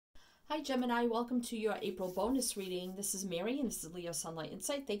Hi Gemini, welcome to your April bonus reading. This is Mary and this is Leo Sunlight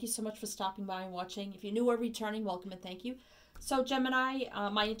Insight. Thank you so much for stopping by and watching. If you're new or returning, welcome and thank you. So Gemini,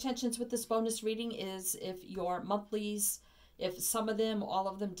 my intentions with this bonus reading is if your monthlies, if some of them, all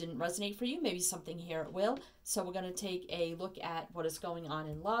of them didn't resonate for you, maybe something here will. So we're going to take a look at what is going on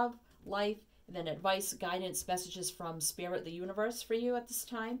in love, life, and then advice, guidance, messages from Spirit, the universe for you at this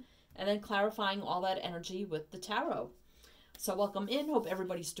time, and then clarifying all that energy with the tarot. So welcome in. Hope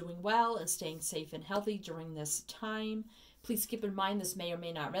everybody's doing well and staying safe and healthy during this time. Please keep in mind this may or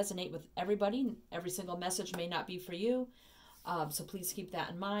may not resonate with everybody. Every single message may not be for you. So please keep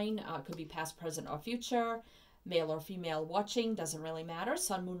that in mind. It could be past, present, or future. Male or female watching, doesn't really matter.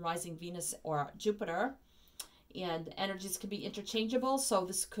 Sun, moon, rising, Venus, or Jupiter. And energies can be interchangeable. So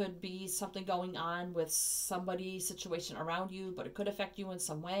this could be something going on with somebody, situation around you, but it could affect you in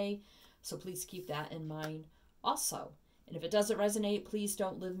some way. So please keep that in mind also. And if it doesn't resonate, please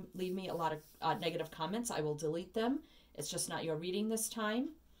don't leave me a lot of negative comments. I will delete them. It's just not your reading this time.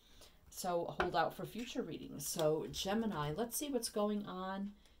 So hold out for future readings. So Gemini, let's see what's going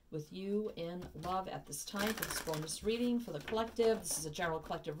on with you in love at this time for this bonus reading for the collective. This is a general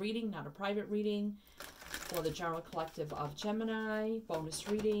collective reading, not a private reading. For the general collective of Gemini, bonus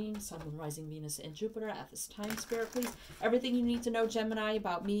reading, Sun, Moon, Rising, Venus, and Jupiter at this time, Spirit, please. Everything you need to know, Gemini,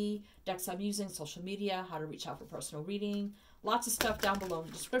 about me, decks I'm using, social media, how to reach out for personal reading. Lots of stuff down below in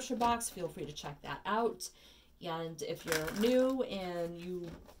the description box. Feel free to check that out. And if you're new and you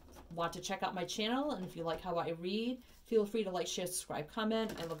want to check out my channel, and if you like how I read, feel free to like, share, subscribe,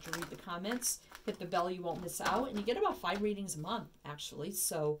 comment. I love to read the comments. Hit the bell, you won't miss out. And you get about 5 readings a month, actually.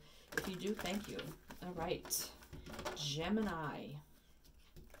 So if you do, thank you. All right, Gemini.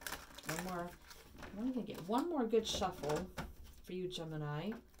 One more. I'm going to get one more good shuffle for you, Gemini.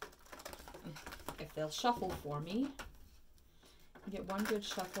 If they'll shuffle for me. Get one good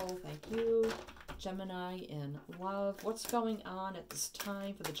shuffle. Thank you. Gemini in love. What's going on at this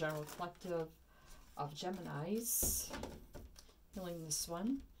time for the general collective of Geminis? Feeling this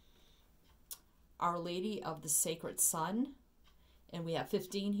one. Our Lady of the Sacred Sun. And we have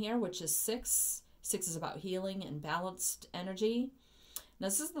 15 here, which is 6. 6 is about healing and balanced energy. Now,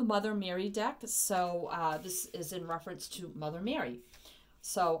 this is the Mother Mary deck, so this is in reference to Mother Mary.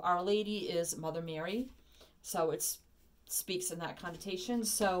 So Our Lady is Mother Mary, so it speaks in that connotation.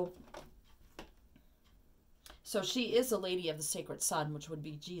 So she is a Lady of the Sacred Sun, which would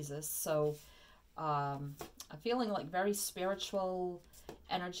be Jesus. So I'm feeling like very spiritual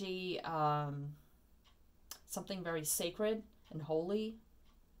energy, something very sacred and holy.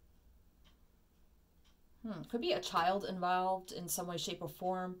 Could be a child involved in some way, shape, or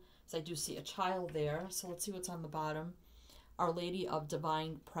form. So I do see a child there. So let's see what's on the bottom. Our Lady of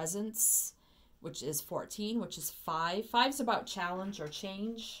Divine Presence, which is 14, which is 5. 5 is about challenge or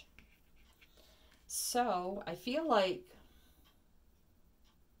change. So I feel like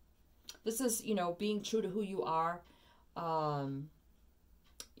this is, you know, being true to who you are,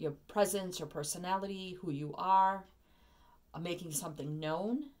 your presence, your personality, who you are, making something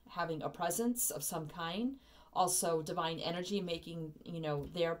known, having a presence of some kind. Also divine energy, making, you know,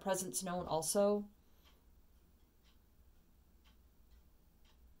 their presence known also.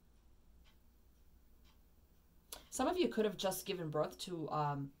 Some of you could have just given birth to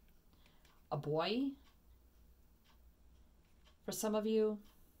a boy. For some of you.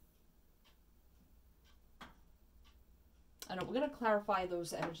 I know we're going to clarify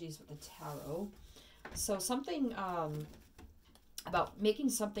those energies with the tarot. So something about making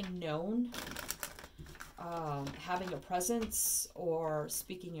something known, having a presence, or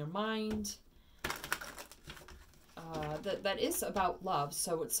speaking your mind. That is about love.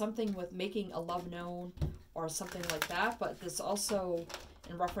 So it's something with making a love known or something like that. But there's also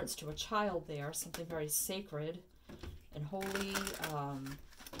in reference to a child there, something very sacred and holy,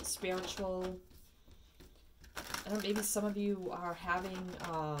 spiritual. I don't know, maybe some of you are having,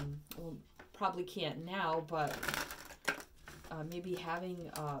 well, probably can't now, but maybe having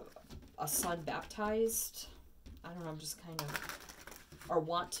a son baptized. I don't know, I'm just kind of, or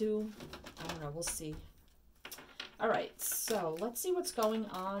want to. I don't know, we'll see. All right, so let's see what's going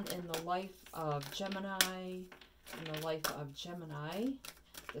on in the life of Gemini,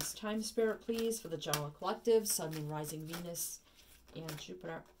 This time, Spirit, please, for the general collective, Sun, Moon, Rising, Venus, and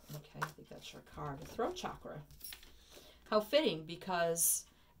Jupiter. Okay, I think that's your card, the throat chakra. How fitting, because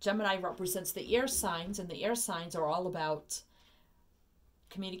Gemini represents the air signs, and the air signs are all about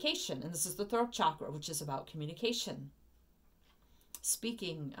communication. And this is the throat chakra, which is about communication.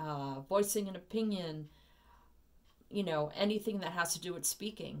 Speaking, voicing an opinion, you know, anything that has to do with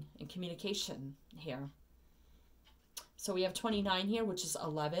speaking and communication here. So we have 29 here, which is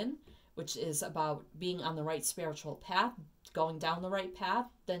 11, which is about being on the right spiritual path, going down the right path.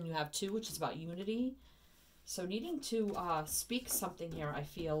 Then you have 2, which is about unity. So needing to speak something here, I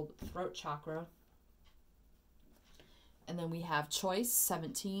feel, throat chakra. And then we have choice,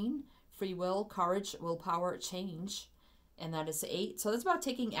 17, free will, courage, willpower, change. And that is 8. So that's about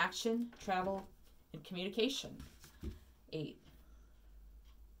taking action, travel, and communication. 8.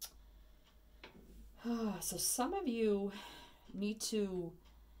 So some of you need to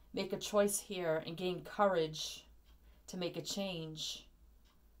make a choice here and gain courage to make a change,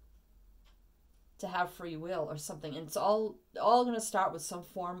 to have free will or something. And it's all going to start with some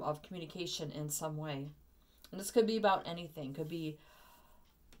form of communication in some way. And this could be about anything. Could be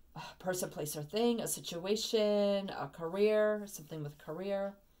a person, place, or thing, a situation, a career, something with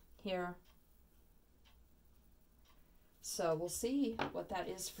career here. So we'll see what that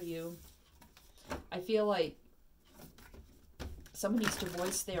is for you. I feel like someone needs to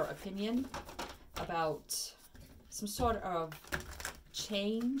voice their opinion about some sort of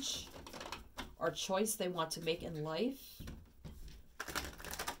change or choice they want to make in life.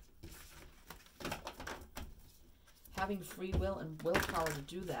 Having free will and willpower to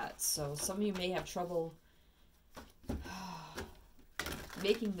do that. So some of you may have trouble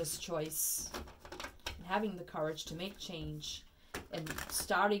making this choice and having the courage to make change. And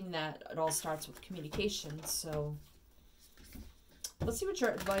starting that, it all starts with communication. So let's see what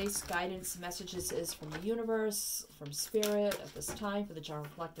your advice, guidance, messages is from the universe, from spirit at this time for the general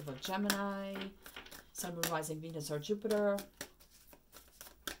collective of Gemini, Sun, Moon, Rising, Venus, or Jupiter.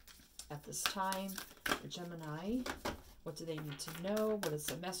 At this time for Gemini, what do they need to know? What is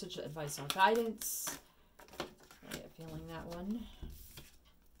the message, advice, or guidance? I have a feeling that one.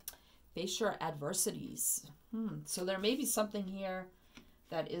 Face your adversities. So there may be something here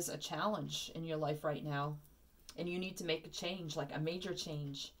that is a challenge in your life right now, and you need to make a change, like a major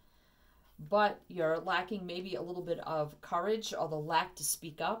change. But you're lacking maybe a little bit of courage or the lack to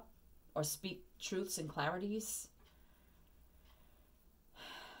speak up or speak truths and clarities.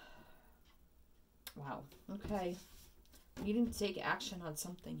 Wow. Okay. Needing to take action on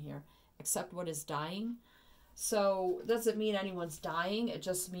something here. Accept what is dying. So it doesn't mean anyone's dying. It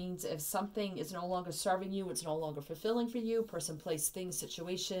just means if something is no longer serving you, it's no longer fulfilling for you. Person, place, thing,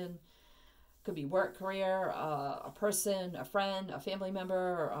 situation. Could be work, career, a person, a friend, a family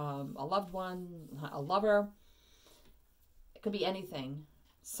member, a loved one, a lover. It could be anything.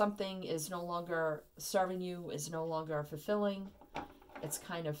 Something is no longer serving you, is no longer fulfilling. It's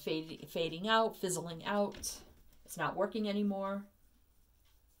kind of fading out, fizzling out. It's not working anymore.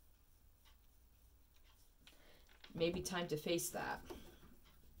 Maybe time to face that.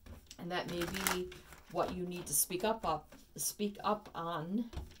 And that may be what you need to speak up on.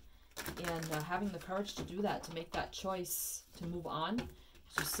 And having the courage to do that, to make that choice, to move on.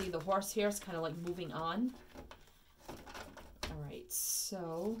 You see the horse here is kind of like moving on. All right,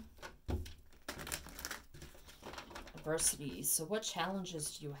 so adversity. So what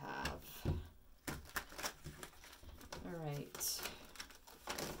challenges do you have? All right.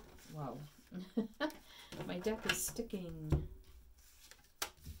 Wow. My deck is sticking.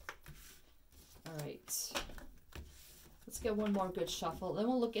 All right. Let's get one more good shuffle. Then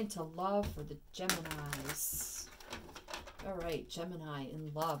we'll look into love for the Geminis. All right, Gemini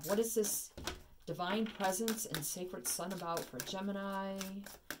in love. What is this divine presence and sacred sun about for Gemini?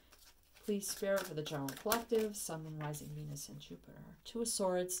 Please, Spirit, for the general collective. Sun, Moon, Rising, Venus, and Jupiter. 2 of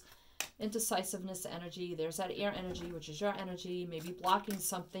Swords. Indecisiveness energy. There's that air energy, which is your energy. Maybe blocking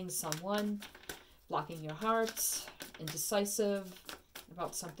something, someone. Blocking your heart. Indecisive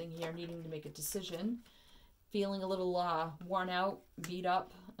about something here. Needing to make a decision. Feeling a little worn out, beat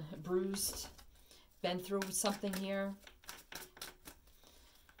up, bruised. Been through something here.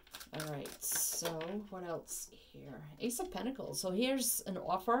 All right, so what else here? Ace of Pentacles. So here's an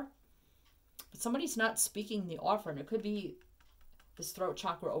offer. But somebody's not speaking the offer, and it could be this throat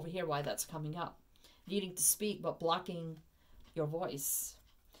chakra over here, why that's coming up. Needing to speak, but blocking your voice.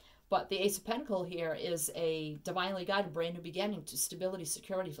 But the Ace of Pentacles here is a divinely guided brand new beginning to stability,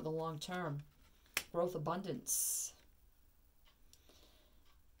 security for the long term. Growth, abundance.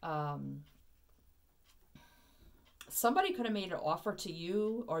 Somebody could have made an offer to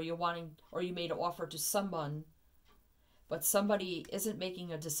you, or you made an offer to someone, but somebody isn't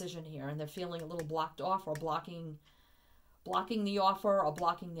making a decision here, and they're feeling a little blocked off, or blocking the offer, or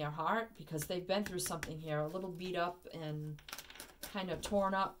blocking their heart, because they've been through something here, a little beat up and kind of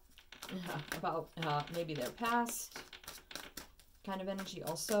torn up about maybe their past kind of energy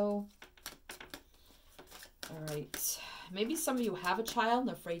also. All right, maybe some of you have a child and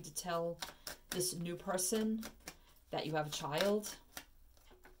are afraid to tell this new person that you have a child.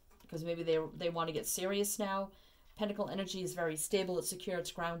 because maybe they want to get serious now. Pentacle energy is very stable, it's secure,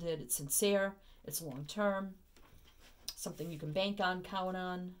 it's grounded, it's sincere, it's long-term. Something you can bank on, count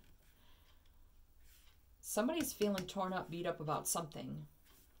on. Somebody's feeling torn up, beat up about something.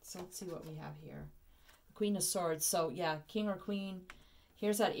 So let's see what we have here. Queen of Swords. So yeah, king or queen.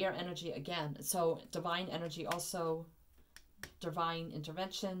 Here's that air energy again. So divine energy also. Divine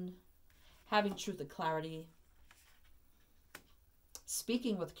intervention. Having truth and clarity.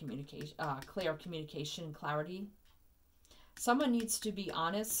 Speaking with communication, clear communication and clarity. Someone needs to be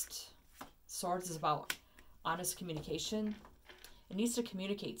honest. Swords is about honest communication. It needs to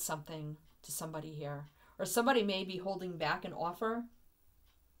communicate something to somebody here. Or somebody may be holding back an offer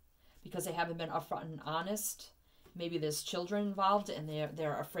because they haven't been upfront and honest. Maybe there's children involved and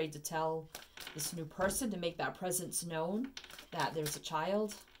they're afraid to tell this new person, to make that presence known that there's a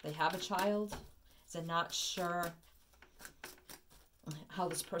child. They have a child. They're not sure how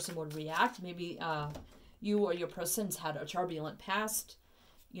this person would react. Maybe you or your person's had a turbulent past,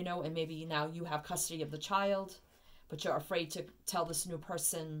 you know, and maybe now you have custody of the child, but you're afraid to tell this new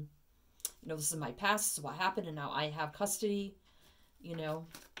person, you know, this is my past, this is what happened, and now I have custody, you know.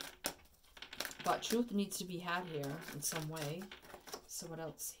 But truth needs to be had here in some way. So what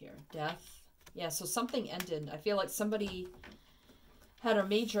else here? Death. Yeah, so something ended. I feel like somebody had a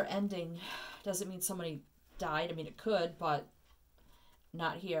major ending. Doesn't mean somebody died. I mean, it could, but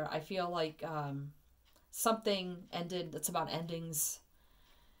not here. I feel like something ended that's about endings,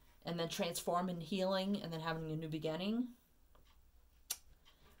 and then transform and healing, and then having a new beginning.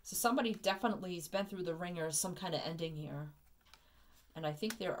 So somebody definitely has been through the ringer, some kind of ending here. And I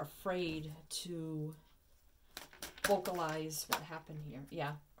think they're afraid to vocalize what happened here.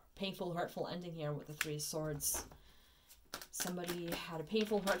 Yeah, painful, hurtful ending here with the Three of Swords. Somebody had a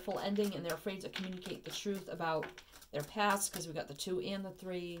painful, hurtful ending, and they're afraid to communicate the truth about their past, because we got the 2 and the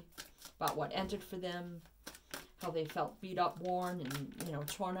 3, about what ended for them, how they felt beat up, worn, and, you know,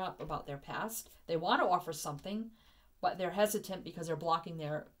 torn up about their past. They want to offer something, but they're hesitant because they're blocking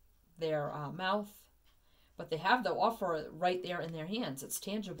their mouth. But they have the offer right there in their hands. It's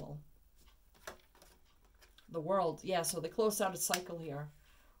tangible. The World. Yeah, so they close out a cycle here.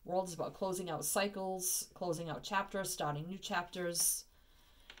 World is about closing out cycles, closing out chapters, starting new chapters.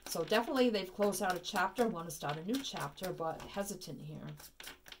 So definitely they've closed out a chapter, want to start a new chapter, but hesitant here.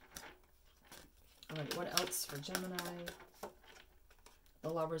 All right, what else for Gemini? The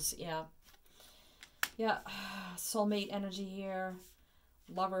Lovers, yeah. Yeah, soulmate energy here.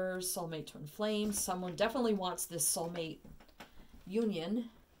 Lovers, soulmate twin flame. Someone definitely wants this soulmate union.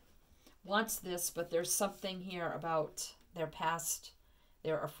 Wants this, but there's something here about their past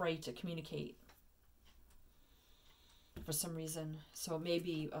they're afraid to communicate for some reason. So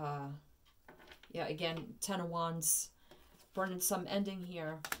maybe, yeah, again, 10 of Wands, burning some ending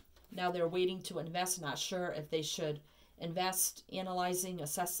here. Now they're waiting to invest, not sure if they should invest, analyzing,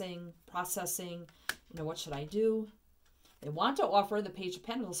 assessing, processing. You know, what should I do? They want to offer the Page of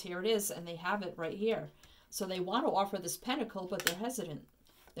Pentacles. Here it is, and they have it right here. So they want to offer this pentacle, but they're hesitant.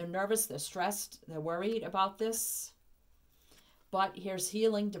 They're nervous, they're stressed, they're worried about this. But here's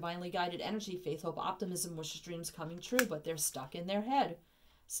healing, divinely guided energy, faith, hope, optimism, wishes, dreams coming true, but they're stuck in their head.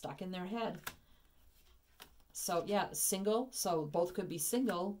 Stuck in their head. So, yeah, single. So both could be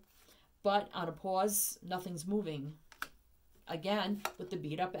single, but on a pause, nothing's moving. Again, with the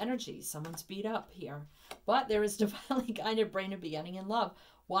beat up energy. Someone's beat up here. But there is divinely guided brain of beginning in love,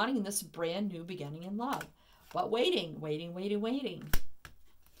 wanting this brand new beginning in love. But waiting, waiting, waiting, waiting.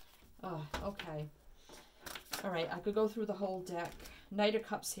 Oh, okay. All right, I could go through the whole deck. Knight of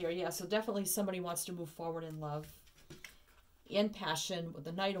Cups here. Yeah, so definitely somebody wants to move forward in love. In passion with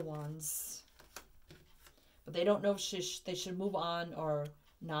the Knight of Wands. But they don't know if they should move on or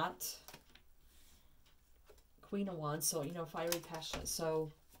not. Queen of Wands, so, you know, fiery passion. So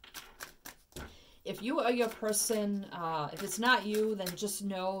if you are your person, if it's not you, then just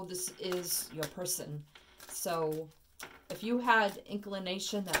know this is your person. So if you had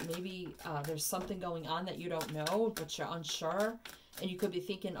inclination that maybe there's something going on that you don't know, but you're unsure, and you could be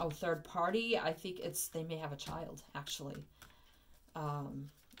thinking, oh, third party, I think it's, they may have a child, actually.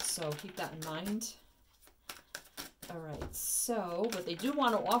 So keep that in mind. All right, so, but they do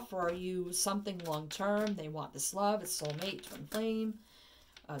want to offer you something long-term. They want this love, it's soulmate, twin flame,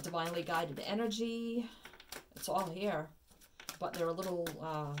 divinely guided energy. It's all here, but they're a little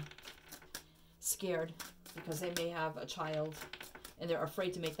scared because they may have a child and they're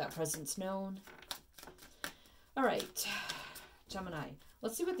afraid to make that presence known. All right, Gemini.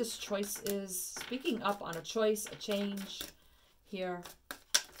 Let's see what this choice is. Speaking up on a choice, a change here.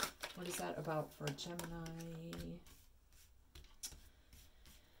 What is that about for Gemini?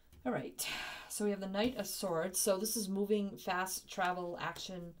 All right, so we have the Knight of Swords. So this is moving, fast, travel,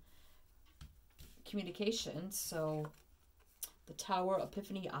 action, communication. So the Tower,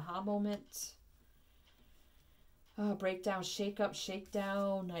 epiphany, aha moment. Breakdown, shake up,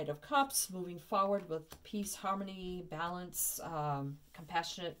 shakedown. Knight of Cups, moving forward with peace, harmony, balance,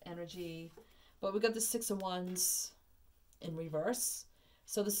 compassionate energy. But we got the Six of Wands in reverse.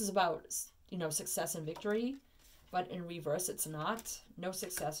 So this is about, you know, success and victory. But in reverse, it's not. No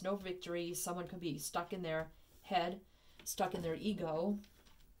success, no victory. Someone could be stuck in their head, stuck in their ego.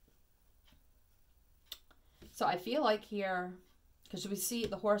 So I feel like here, because we see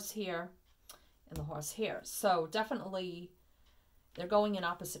the horse here and the horse here. So definitely they're going in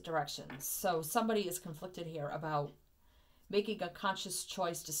opposite directions. So somebody is conflicted here about making a conscious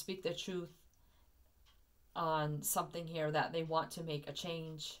choice to speak their truth on something here that they want to make a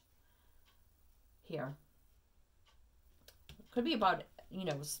change here. Could be about, you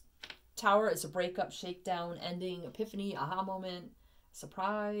know, Tower is a breakup, shakedown, ending, epiphany, aha moment,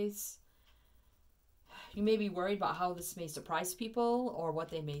 surprise. You may be worried about how this may surprise people or what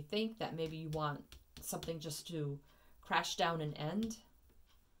they may think, that maybe you want something just to crash down and end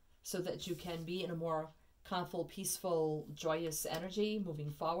so that you can be in a more calmful, peaceful, joyous energy moving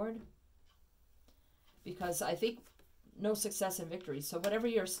forward. Because I think no success and victory. So whatever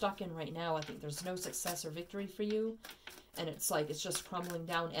you're stuck in right now, I think there's no success or victory for you. And it's like it's just crumbling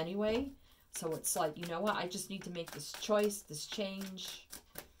down anyway. So it's like, you know what, I just need to make this choice, this change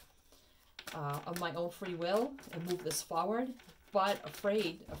of my own free will and move this forward. But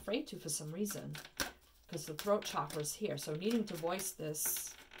afraid to for some reason. Because the throat chakra is here. So needing to voice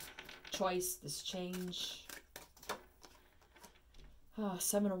this choice, this change.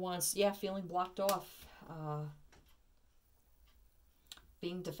 Seven of Wands. Yeah, feeling blocked off.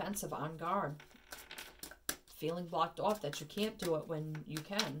 Being defensive, on guard. Feeling blocked off that you can't do it when you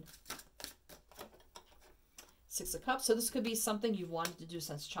can. Six of Cups. So this could be something you've wanted to do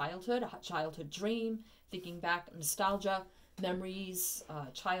since childhood. A childhood dream. Thinking back, nostalgia, memories,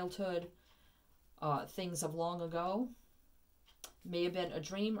 childhood, things of long ago. May have been a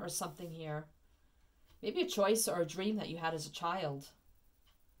dream or something here. Maybe a choice or a dream that you had as a child.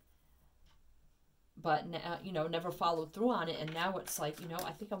 But, you know, never followed through on it. And now it's like, you know,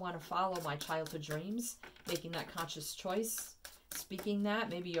 I think I want to follow my childhood dreams. Making that conscious choice. Speaking that.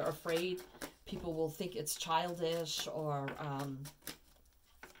 Maybe you're afraid people will think it's childish or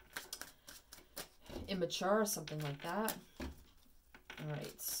immature or something like that. All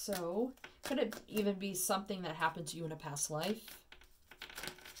right. So, could it even be something that happened to you in a past life?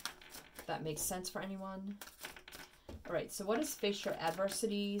 If that makes sense for anyone. All right, so what is face your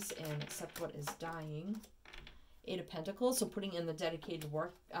adversities and accept what is dying? Eight of Pentacles, so putting in the dedicated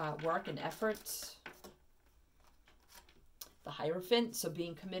work and effort. The Hierophant, so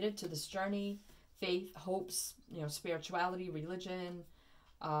being committed to this journey. Faith, hopes, you know, spirituality, religion,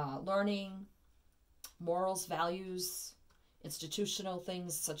 learning, morals, values, institutional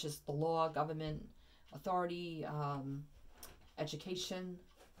things such as the law, government, authority, education.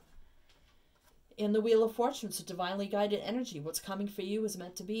 In the Wheel of Fortune, so divinely guided energy. What's coming for you is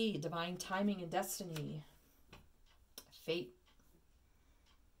meant to be. Divine timing and destiny. Fate.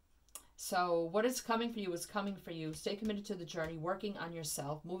 So what is coming for you is coming for you. Stay committed to the journey, working on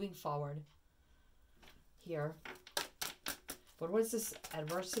yourself, moving forward. Here. But what is this?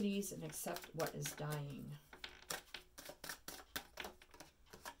 Adversities and accept what is dying.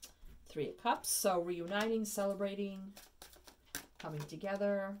 Three of Cups. So reuniting, celebrating, coming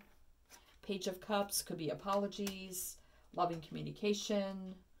together. Page of Cups could be apologies, loving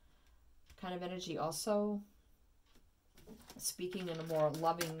communication, kind of energy also. Speaking in a more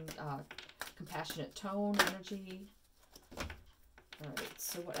loving, compassionate tone, energy. All right,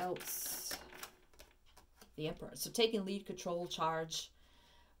 so what else? The Emperor. So taking lead, control, charge,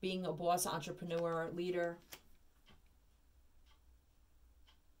 being a boss, entrepreneur, leader.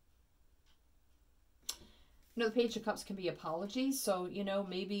 You know, the Page of Cups can be apologies. So, you know,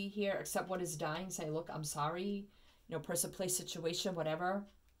 maybe here, accept what is dying. Say, look, I'm sorry. You know, person, place, situation, whatever.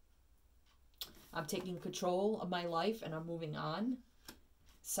 I'm taking control of my life and I'm moving on.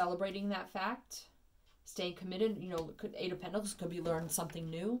 Celebrating that fact. Staying committed. You know, Eight of Pentacles could be learning something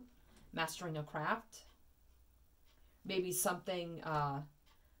new. Mastering a craft. Maybe something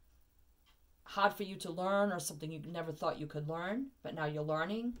hard for you to learn or something you never thought you could learn. But now you're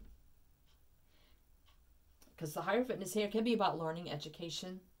learning. Because the Hierophant is here. It can be about learning,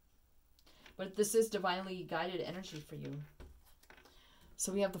 education. But this is divinely guided energy for you.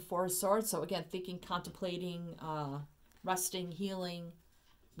 So we have the Four of Swords. So again, thinking, contemplating, resting, healing,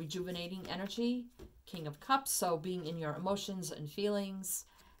 rejuvenating energy. King of Cups. So being in your emotions and feelings.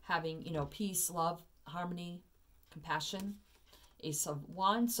 having, you know, peace, love, harmony, compassion. Ace of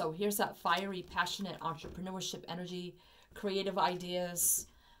Wands. So here's that fiery, passionate entrepreneurship energy, creative ideas,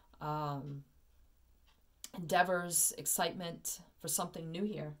 endeavors, excitement for something new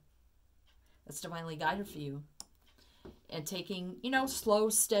here that's divinely guided for you. And taking, you know, slow,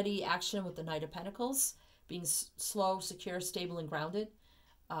 steady action with the Knight of Pentacles, being slow, secure, stable, and grounded,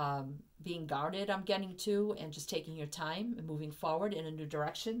 being guarded, I'm getting to, and just taking your time and moving forward in a new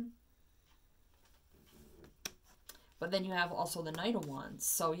direction. But then you have also the Knight of Wands.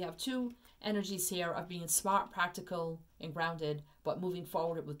 So you have two energies here of being smart, practical, and grounded, but moving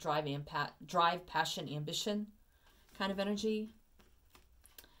forward with drive, passion, ambition kind of energy.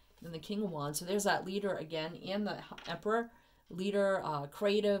 Then the King of Wands. So there's that leader again, and the Emperor. Leader,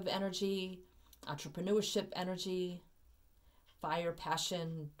 creative energy, entrepreneurship energy, fire,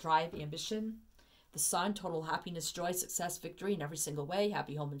 passion, drive, ambition. The Sun, total happiness, joy, success, victory in every single way.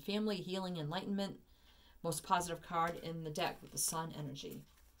 Happy home and family, healing, enlightenment. Most positive card in the deck with the Sun energy.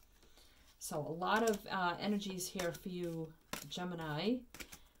 So a lot of energies here for you, Gemini.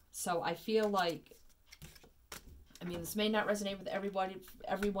 So I feel like, I mean, this may not resonate with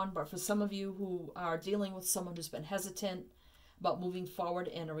everyone, but for some of you who are dealing with someone who's been hesitant about moving forward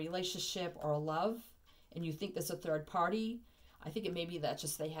in a relationship or a love, and you think there's a third party, I think it may be that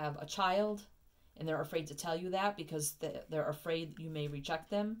just they have a child and they're afraid to tell you that because they're afraid you may reject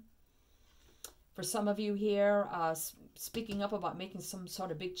them. For some of you here, speaking up about making some sort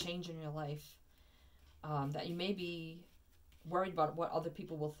of big change in your life, that you may be worried about what other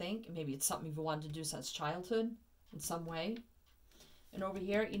people will think. Maybe it's something you've wanted to do since childhood in some way. And over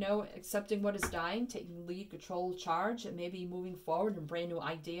here, you know, accepting what is dying, taking lead, control, charge, and maybe moving forward in a brand new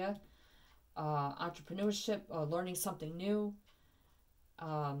idea, entrepreneurship, learning something new,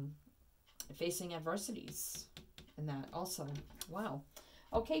 facing adversities, and that also. Wow.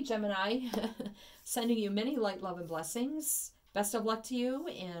 Okay, Gemini, sending you many light, love, and blessings. Best of luck to you.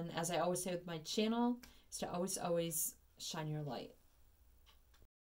 And as I always say with my channel, is to always, always shine your light.